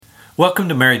Welcome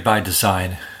to Married by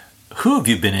Design. Who have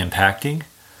you been impacting?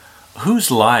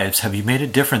 Whose lives have you made a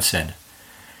difference in?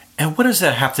 And what does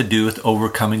that have to do with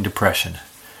overcoming depression?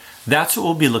 That's what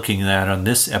we'll be looking at on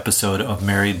this episode of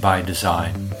Married by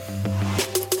Design.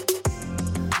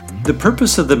 The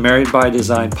purpose of the Married by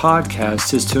Design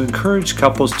podcast is to encourage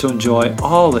couples to enjoy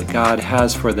all that God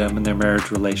has for them in their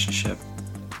marriage relationship.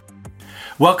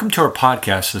 Welcome to our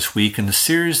podcast this week in the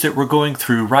series that we're going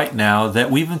through right now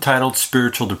that we've entitled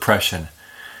Spiritual Depression.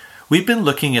 We've been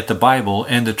looking at the Bible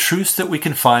and the truths that we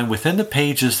can find within the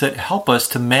pages that help us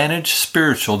to manage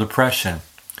spiritual depression.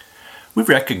 We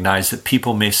recognize that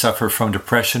people may suffer from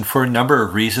depression for a number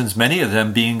of reasons, many of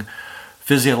them being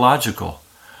physiological.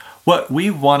 What we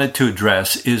wanted to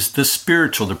address is the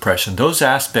spiritual depression, those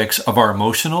aspects of our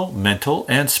emotional, mental,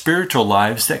 and spiritual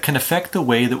lives that can affect the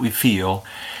way that we feel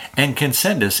and can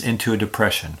send us into a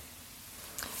depression.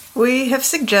 We have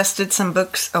suggested some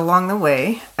books along the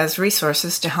way as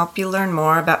resources to help you learn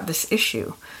more about this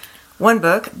issue. One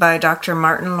book by Dr.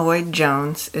 Martin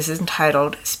Lloyd-Jones is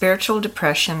entitled Spiritual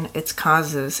Depression, Its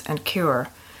Causes and Cure.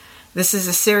 This is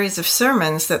a series of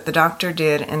sermons that the doctor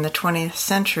did in the 20th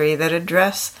century that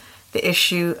address the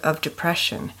issue of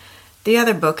depression. The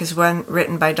other book is one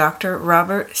written by Dr.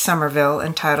 Robert Somerville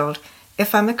entitled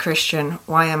If I'm a Christian,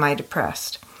 Why Am I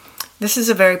Depressed? This is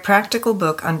a very practical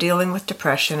book on dealing with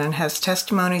depression and has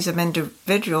testimonies of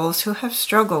individuals who have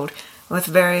struggled with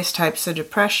various types of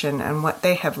depression and what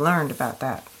they have learned about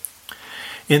that.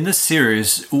 In this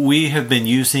series, we have been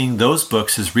using those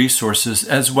books as resources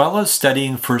as well as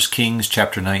studying 1 Kings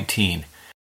chapter 19.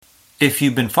 If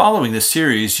you've been following this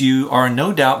series, you are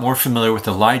no doubt more familiar with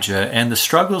Elijah and the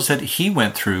struggles that he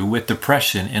went through with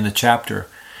depression in the chapter.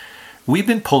 We've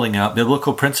been pulling out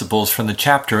biblical principles from the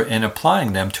chapter and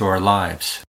applying them to our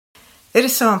lives. It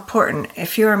is so important,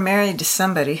 if you are married to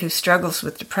somebody who struggles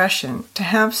with depression, to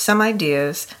have some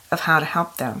ideas of how to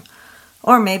help them.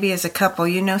 Or maybe as a couple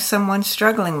you know someone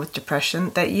struggling with depression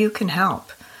that you can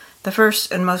help. The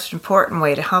first and most important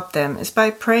way to help them is by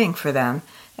praying for them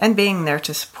and being there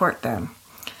to support them.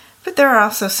 But there are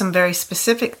also some very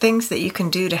specific things that you can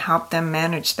do to help them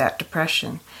manage that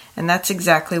depression. And that's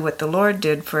exactly what the Lord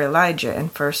did for Elijah in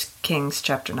 1 Kings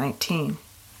chapter 19.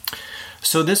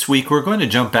 So this week we're going to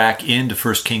jump back into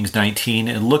 1 Kings 19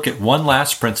 and look at one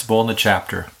last principle in the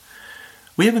chapter.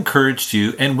 We have encouraged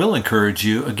you and will encourage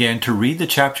you again to read the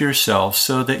chapter yourself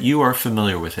so that you are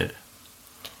familiar with it.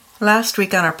 Last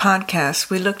week on our podcast,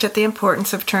 we looked at the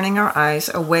importance of turning our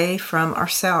eyes away from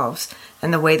ourselves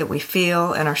and the way that we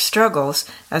feel and our struggles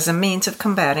as a means of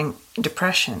combating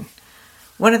depression.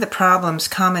 One of the problems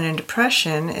common in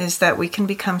depression is that we can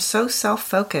become so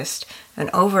self-focused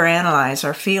and overanalyze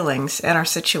our feelings and our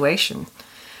situation.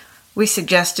 We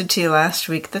suggested to you last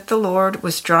week that the Lord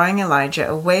was drawing Elijah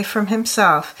away from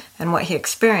himself and what he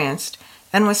experienced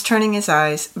and was turning his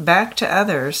eyes back to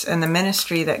others and the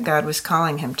ministry that God was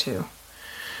calling him to.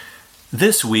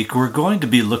 This week we're going to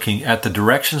be looking at the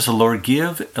directions the Lord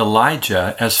gave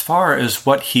Elijah as far as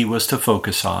what he was to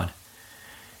focus on.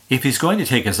 If he's going to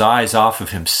take his eyes off of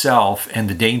himself and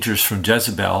the dangers from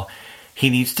Jezebel, he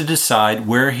needs to decide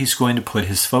where he's going to put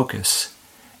his focus.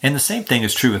 And the same thing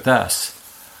is true with us.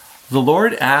 The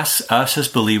Lord asks us as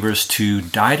believers to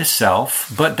die to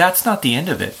self, but that's not the end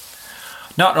of it.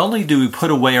 Not only do we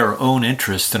put away our own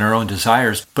interests and our own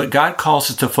desires, but God calls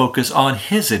us to focus on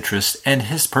His interests and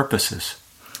His purposes.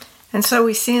 And so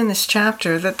we see in this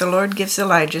chapter that the Lord gives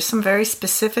Elijah some very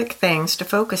specific things to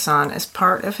focus on as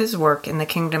part of his work in the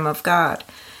kingdom of God.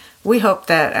 We hope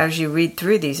that as you read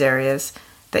through these areas,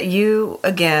 that you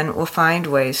again will find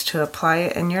ways to apply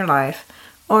it in your life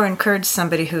or encourage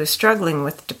somebody who is struggling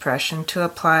with depression to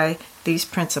apply these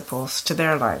principles to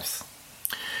their lives.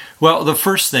 Well, the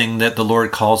first thing that the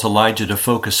Lord calls Elijah to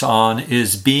focus on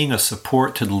is being a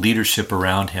support to the leadership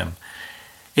around him.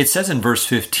 It says in verse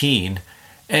 15,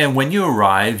 "And when you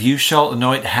arrive, you shall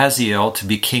anoint Hazael to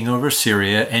be king over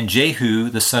Syria, and Jehu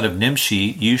the son of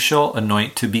Nimshi you shall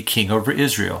anoint to be king over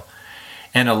Israel.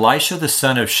 And Elisha the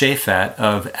son of Shaphat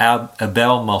of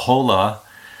Abel-Meholah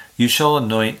you shall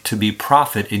anoint to be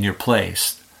prophet in your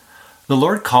place." The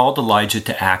Lord called Elijah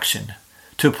to action,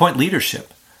 to appoint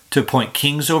leadership, to appoint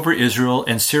kings over Israel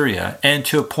and Syria, and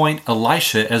to appoint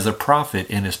Elisha as a prophet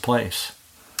in his place.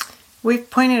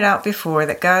 We've pointed out before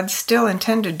that God still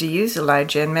intended to use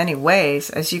Elijah in many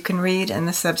ways, as you can read in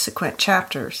the subsequent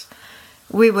chapters.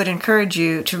 We would encourage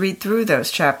you to read through those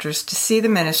chapters to see the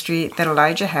ministry that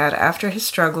Elijah had after his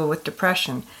struggle with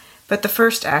depression, but the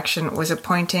first action was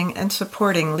appointing and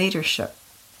supporting leadership.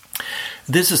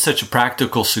 This is such a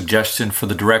practical suggestion for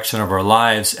the direction of our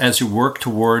lives as we work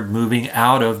toward moving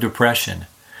out of depression.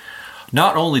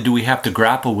 Not only do we have to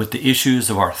grapple with the issues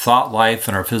of our thought life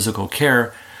and our physical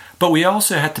care, but we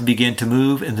also have to begin to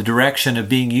move in the direction of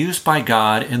being used by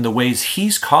God in the ways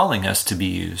He's calling us to be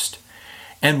used.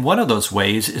 And one of those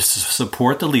ways is to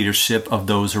support the leadership of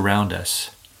those around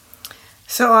us.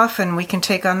 So often we can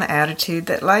take on the attitude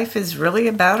that life is really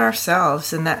about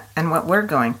ourselves and what we're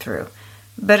going through.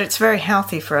 But it's very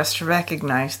healthy for us to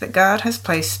recognize that God has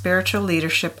placed spiritual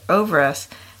leadership over us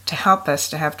to help us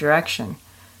to have direction.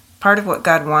 Part of what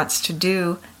God wants to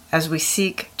do as we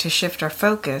seek to shift our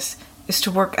focus is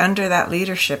to work under that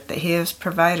leadership that He has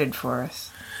provided for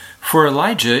us. For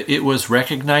Elijah, it was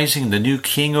recognizing the new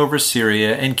king over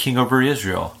Syria and king over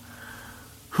Israel.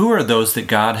 Who are those that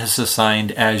God has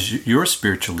assigned as your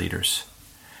spiritual leaders?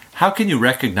 How can you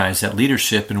recognize that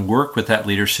leadership and work with that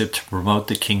leadership to promote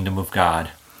the kingdom of God?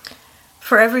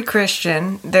 For every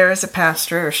Christian, there is a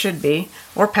pastor, or should be,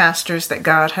 or pastors that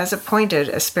God has appointed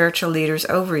as spiritual leaders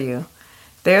over you.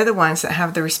 They are the ones that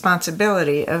have the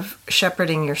responsibility of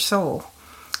shepherding your soul.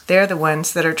 They are the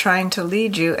ones that are trying to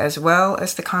lead you as well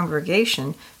as the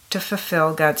congregation to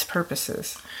fulfill God's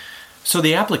purposes. So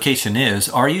the application is,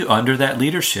 are you under that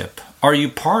leadership? Are you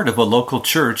part of a local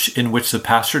church in which the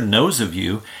pastor knows of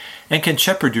you and can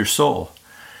shepherd your soul?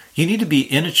 You need to be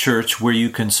in a church where you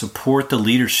can support the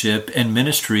leadership and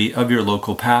ministry of your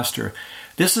local pastor.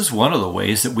 This is one of the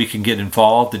ways that we can get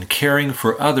involved in caring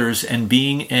for others and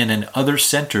being in an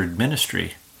other-centered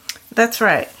ministry. That's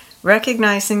right.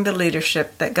 Recognizing the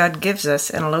leadership that God gives us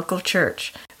in a local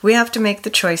church, we have to make the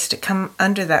choice to come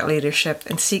under that leadership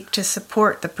and seek to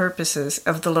support the purposes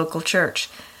of the local church.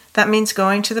 That means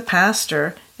going to the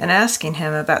pastor and asking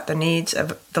him about the needs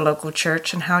of the local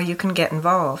church and how you can get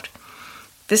involved.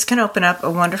 This can open up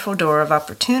a wonderful door of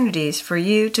opportunities for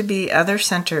you to be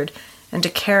other-centered and to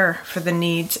care for the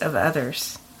needs of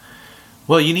others.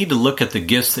 Well, you need to look at the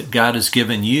gifts that God has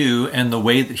given you and the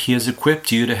way that He has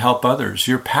equipped you to help others.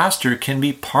 Your pastor can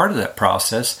be part of that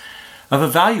process of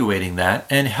evaluating that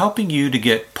and helping you to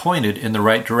get pointed in the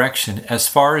right direction as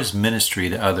far as ministry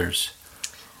to others.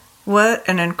 What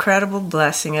an incredible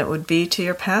blessing it would be to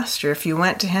your pastor if you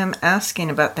went to him asking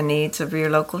about the needs of your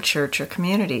local church or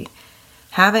community.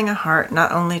 Having a heart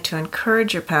not only to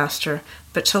encourage your pastor,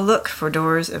 but to look for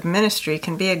doors of ministry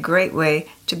can be a great way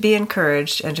to be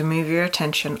encouraged and to move your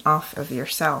attention off of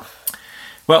yourself.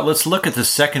 Well, let's look at the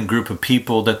second group of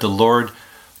people that the Lord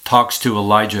talks to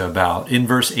Elijah about. In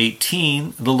verse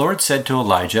 18, the Lord said to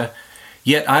Elijah,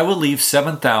 "Yet I will leave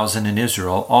 7,000 in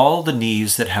Israel, all the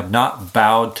knees that have not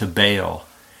bowed to Baal,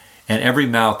 and every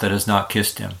mouth that has not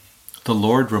kissed him." The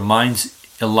Lord reminds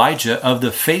Elijah of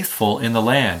the faithful in the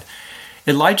land.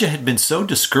 Elijah had been so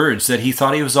discouraged that he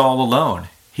thought he was all alone.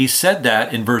 He said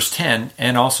that in verse 10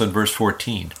 and also in verse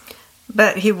 14.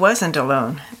 But he wasn't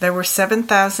alone. There were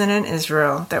 7,000 in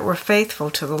Israel that were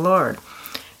faithful to the Lord.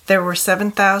 There were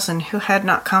 7,000 who had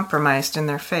not compromised in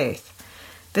their faith.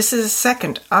 This is a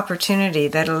second opportunity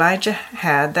that Elijah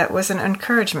had that was an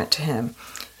encouragement to him.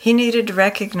 He needed to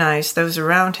recognize those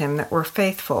around him that were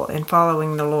faithful in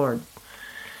following the Lord.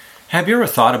 Have you ever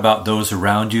thought about those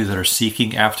around you that are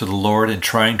seeking after the Lord and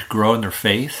trying to grow in their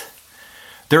faith?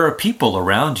 There are people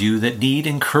around you that need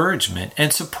encouragement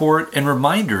and support and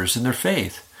reminders in their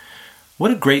faith.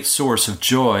 What a great source of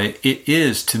joy it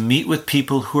is to meet with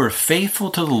people who are faithful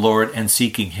to the Lord and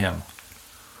seeking Him.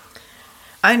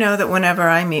 I know that whenever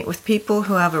I meet with people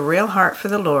who have a real heart for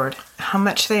the Lord, how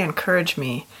much they encourage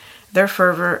me. Their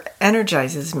fervor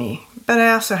energizes me, but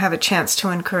I also have a chance to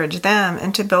encourage them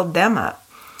and to build them up.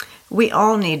 We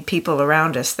all need people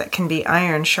around us that can be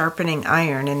iron sharpening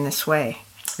iron in this way.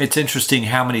 It's interesting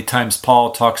how many times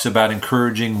Paul talks about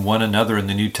encouraging one another in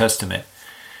the New Testament.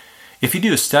 If you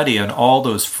do a study on all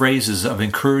those phrases of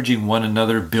encouraging one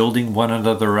another, building one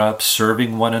another up,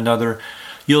 serving one another,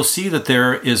 you'll see that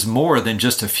there is more than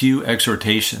just a few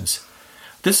exhortations.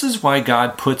 This is why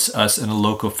God puts us in a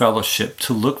local fellowship,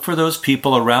 to look for those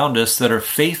people around us that are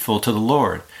faithful to the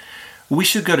Lord. We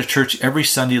should go to church every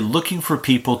Sunday looking for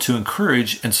people to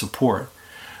encourage and support.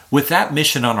 With that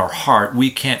mission on our heart, we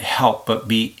can't help but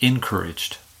be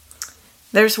encouraged.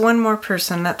 There's one more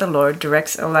person that the Lord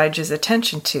directs Elijah's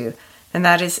attention to, and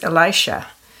that is Elisha.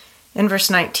 In verse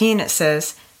 19 it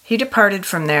says, "He departed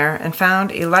from there and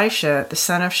found Elisha the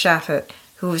son of Shaphat,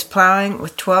 who was plowing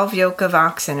with 12 yoke of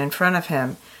oxen in front of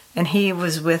him, and he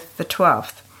was with the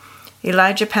 12th.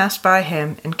 Elijah passed by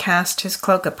him and cast his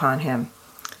cloak upon him."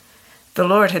 The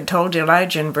Lord had told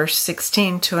Elijah in verse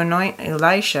 16 to anoint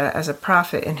Elisha as a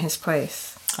prophet in his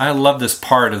place. I love this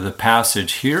part of the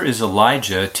passage. Here is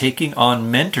Elijah taking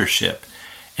on mentorship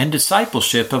and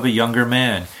discipleship of a younger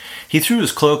man. He threw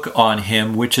his cloak on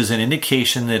him, which is an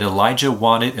indication that Elijah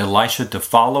wanted Elisha to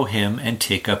follow him and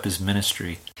take up his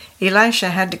ministry.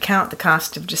 Elisha had to count the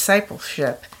cost of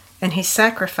discipleship, and he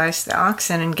sacrificed the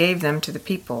oxen and gave them to the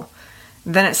people.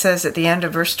 Then it says at the end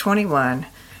of verse 21,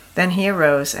 "Then he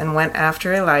arose and went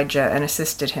after Elijah and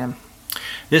assisted him."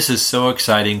 This is so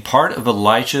exciting. Part of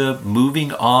Elijah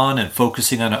moving on and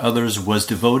focusing on others was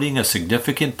devoting a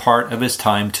significant part of his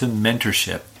time to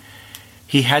mentorship.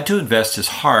 He had to invest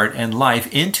his heart and life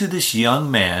into this young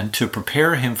man to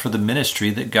prepare him for the ministry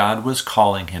that God was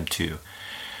calling him to.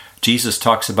 Jesus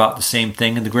talks about the same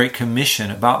thing in the Great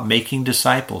Commission about making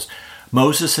disciples.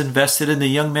 Moses invested in the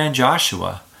young man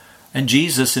Joshua, and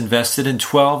Jesus invested in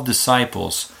 12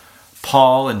 disciples.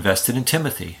 Paul invested in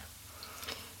Timothy.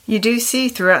 You do see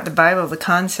throughout the Bible the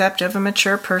concept of a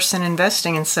mature person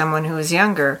investing in someone who is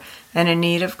younger and in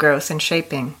need of growth and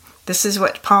shaping. This is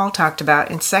what Paul talked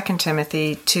about in 2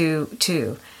 Timothy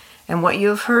 2:2. "And what you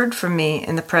have heard from me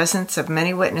in the presence of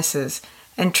many witnesses,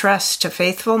 entrust to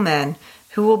faithful men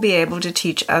who will be able to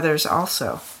teach others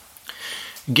also."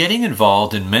 Getting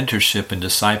involved in mentorship and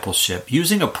discipleship,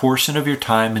 using a portion of your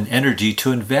time and energy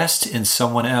to invest in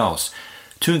someone else,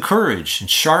 to encourage and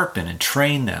sharpen and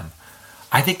train them.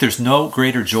 I think there's no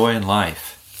greater joy in life.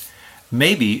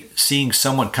 Maybe seeing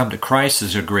someone come to Christ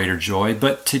is a greater joy,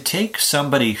 but to take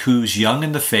somebody who's young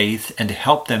in the faith and to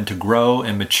help them to grow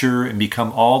and mature and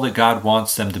become all that God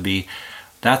wants them to be,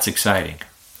 that's exciting.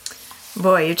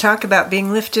 Boy, you talk about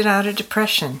being lifted out of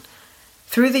depression.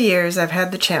 Through the years, I've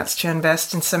had the chance to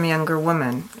invest in some younger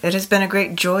women. It has been a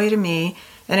great joy to me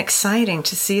and exciting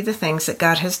to see the things that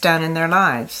God has done in their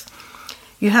lives.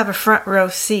 You have a front row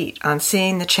seat on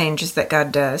seeing the changes that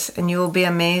God does, and you will be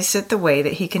amazed at the way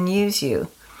that He can use you.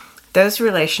 Those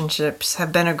relationships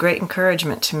have been a great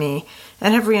encouragement to me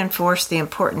and have reinforced the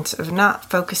importance of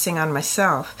not focusing on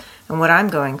myself and what I'm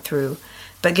going through,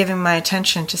 but giving my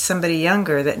attention to somebody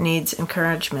younger that needs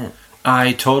encouragement.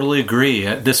 I totally agree.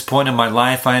 At this point in my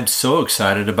life, I am so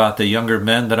excited about the younger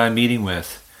men that I'm meeting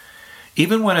with.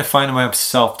 Even when I find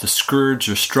myself discouraged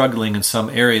or struggling in some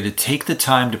area, to take the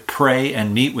time to pray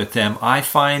and meet with them, I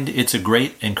find it's a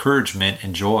great encouragement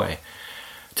and joy.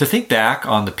 To think back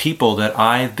on the people that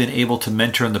I've been able to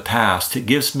mentor in the past, it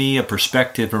gives me a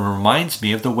perspective and reminds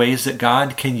me of the ways that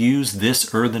God can use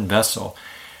this earthen vessel.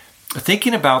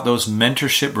 Thinking about those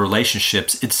mentorship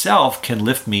relationships itself can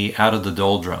lift me out of the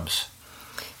doldrums.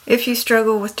 If you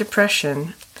struggle with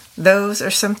depression, those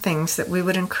are some things that we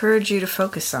would encourage you to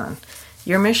focus on.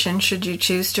 Your mission, should you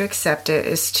choose to accept it,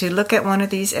 is to look at one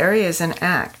of these areas and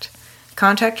act.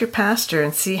 Contact your pastor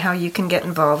and see how you can get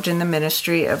involved in the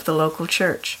ministry of the local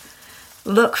church.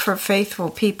 Look for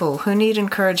faithful people who need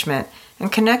encouragement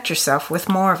and connect yourself with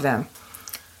more of them.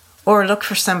 Or look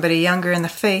for somebody younger in the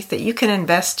faith that you can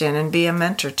invest in and be a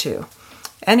mentor to.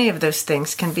 Any of those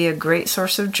things can be a great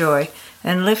source of joy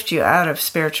and lift you out of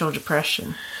spiritual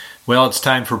depression. Well, it's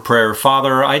time for prayer.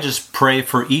 Father, I just pray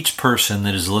for each person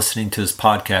that is listening to this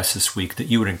podcast this week, that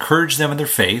you would encourage them in their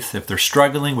faith. If they're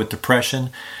struggling with depression,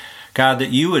 God,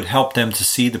 that you would help them to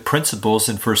see the principles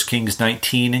in 1 Kings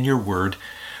 19 in your word.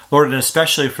 Lord, and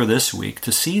especially for this week,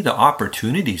 to see the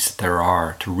opportunities that there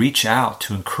are to reach out,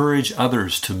 to encourage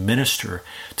others, to minister,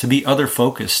 to be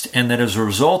other-focused, and that as a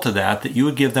result of that, that you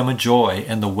would give them a joy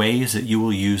in the ways that you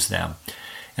will use them.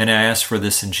 And I ask for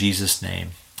this in Jesus'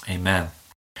 name. Amen.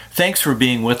 Thanks for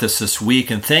being with us this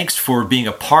week, and thanks for being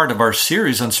a part of our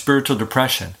series on spiritual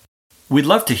depression. We'd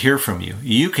love to hear from you.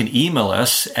 You can email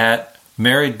us at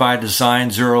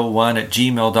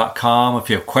marriedbydesign01@gmail.com if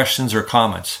you have questions or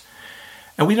comments.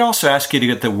 And we'd also ask you to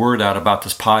get the word out about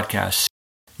this podcast.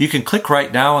 You can click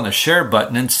right now on the share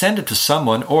button and send it to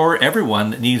someone or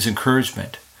everyone that needs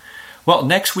encouragement. Well,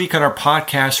 next week on our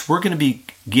podcast, we're going to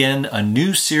begin a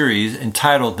new series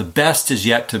entitled The Best Is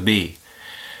Yet to Be.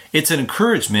 It's an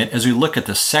encouragement as we look at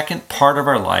the second part of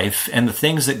our life and the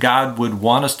things that God would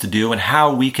want us to do and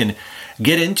how we can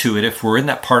get into it if we're in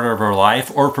that part of our life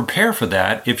or prepare for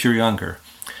that if you're younger.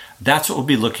 That's what we'll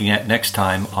be looking at next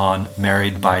time on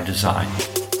Married by Design.